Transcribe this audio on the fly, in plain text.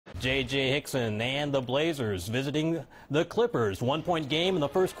J.J. Hickson and the Blazers visiting the Clippers. 1-point game in the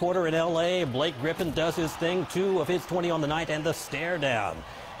first quarter in L.A. Blake Griffin does his thing, 2 of his 20 on the night, and the stare down.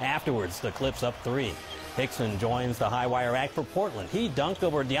 Afterwards, the Clips up 3. Hickson joins the high wire act for Portland. He dunked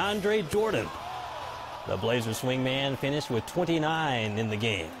over DeAndre Jordan. The Blazers swingman finished with 29 in the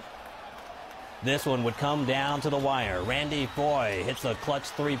game. This one would come down to the wire. Randy Foye hits a clutch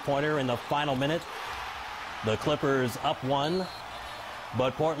three-pointer in the final minute. The Clippers up 1.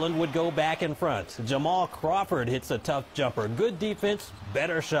 But Portland would go back in front. Jamal Crawford hits a tough jumper. Good defense,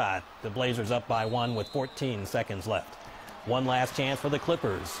 better shot. The Blazers up by 1 with 14 seconds left. One last chance for the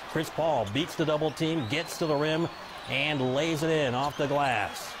Clippers. Chris Paul beats the double team, gets to the rim, and lays it in off the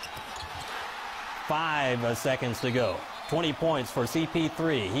glass. 5 seconds to go. 20 points for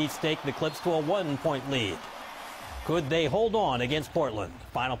CP3. He staked the Clips to a 1-point lead. Could they hold on against Portland?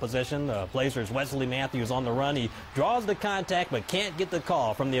 Final possession, the Blazers' Wesley Matthews on the run. He draws the contact but can't get the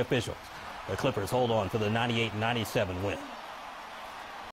call from the officials. The Clippers hold on for the 98-97 win.